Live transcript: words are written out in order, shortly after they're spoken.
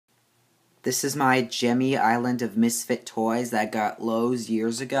This is my Gemmy Island of Misfit toys that I got Lowe's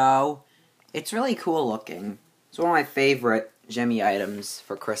years ago. It's really cool looking. It's one of my favorite Gemmy items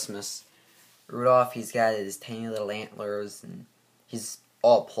for Christmas. Rudolph, he's got his tiny little antlers, and he's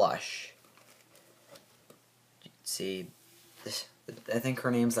all plush. You can see, I think her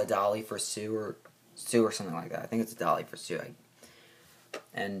name's a Dolly for Sue or something like that. I think it's a Dolly for Sue.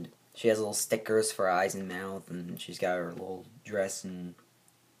 And she has little stickers for eyes and mouth, and she's got her little dress and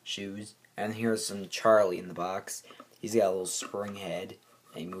shoes. And here's some Charlie in the box. He's got a little spring head,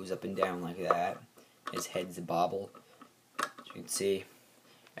 and he moves up and down like that. His head's a bobble, as you can see.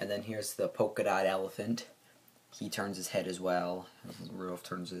 And then here's the polka dot elephant. He turns his head as well. Rudolph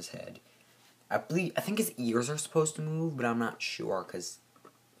turns his head. I think his ears are supposed to move, but I'm not sure because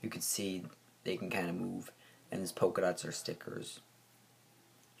you can see they can kind of move. And his polka dots are stickers,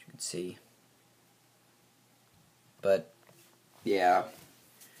 as you can see. But yeah.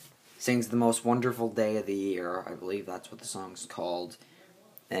 Sings The Most Wonderful Day of the Year. I believe that's what the song's called.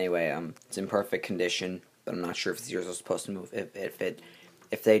 Anyway, it's in perfect condition, but I'm not sure if his ears are supposed to move.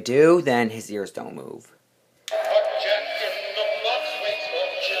 If they do, then his ears don't move.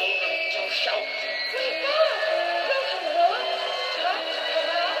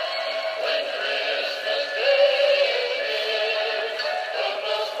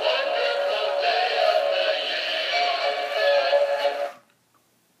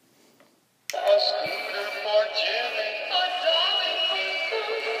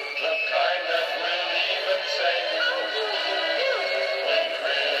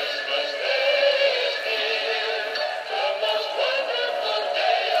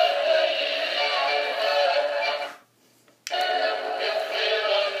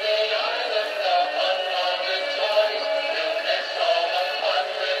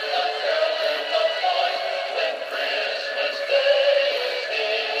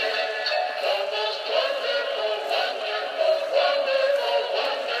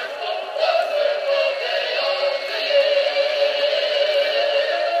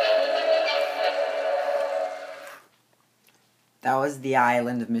 That was the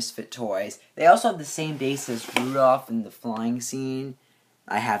Island of Misfit Toys. They also have the same base as Rudolph in the flying scene.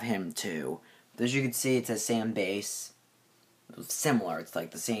 I have him too. But as you can see, it's the same base. Similar, it's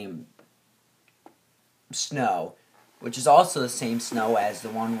like the same snow. Which is also the same snow as the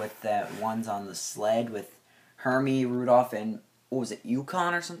one with the ones on the sled with Hermie, Rudolph, and, what was it,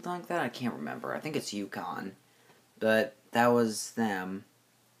 Yukon or something like that? I can't remember. I think it's Yukon. But that was them.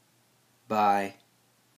 Bye.